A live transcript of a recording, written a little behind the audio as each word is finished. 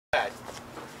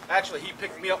Actually, he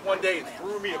picked me up one day and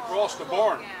threw me across the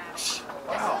barn.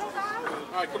 Wow.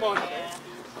 All right, come on.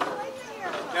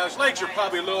 Now his legs are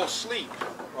probably a little asleep.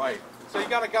 Right. So you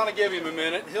gotta give him a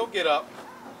minute. He'll get up.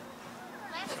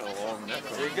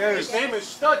 There he goes. His name is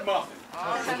Stud Muffin.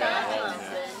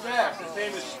 Yes, his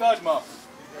name is Stud Muffin.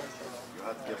 You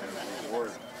have to give him a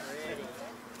reward.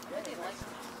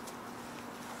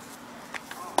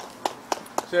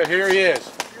 So here he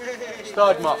is.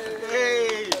 Stud Muffin.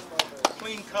 Hey!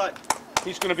 Clean cut.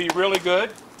 He's going to be really good.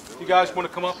 If you guys want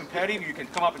to come up and pet him, you can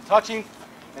come up and touch him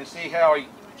and see how he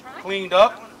cleaned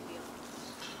up.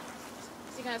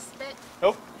 Is he going to spit?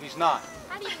 Nope, he's not.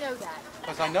 How do you know that?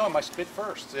 Because I know him. I spit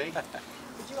first, see? Did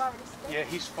you already spit? Yeah,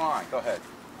 he's fine. Go ahead.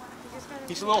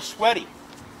 He's a little sweaty.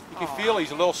 You can feel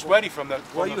he's a little sweaty from the...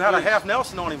 Well, you had a half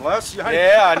Nelson on him, Les.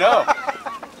 Yeah, I know.